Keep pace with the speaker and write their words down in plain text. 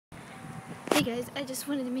Hey guys, I just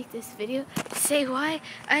wanted to make this video to say why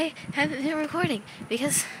I haven't been recording.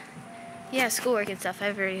 Because, yeah, schoolwork and stuff,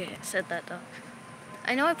 I've already said that though.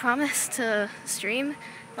 I know I promised to stream,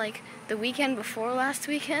 like, the weekend before last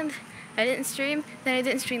weekend. I didn't stream, then I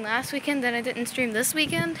didn't stream last weekend, then I didn't stream this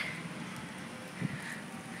weekend.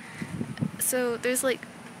 So there's, like,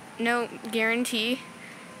 no guarantee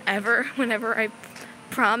ever whenever I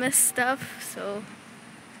promise stuff, so,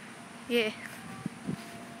 yeah.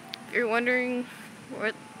 If you're wondering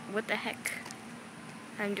what the heck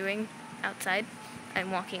I'm doing outside,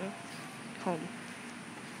 I'm walking home.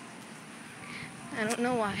 I don't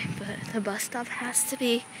know why, but the bus stop has to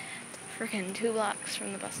be freaking 2 blocks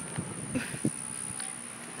from the bus stop.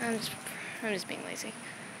 I'm just being lazy.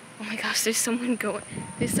 Oh my gosh, there's someone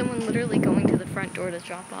literally going to the front door to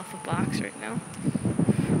drop off a box right now.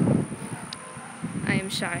 I am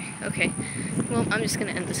shy. Okay, well, I'm just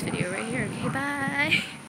gonna end this video right here. Okay, bye.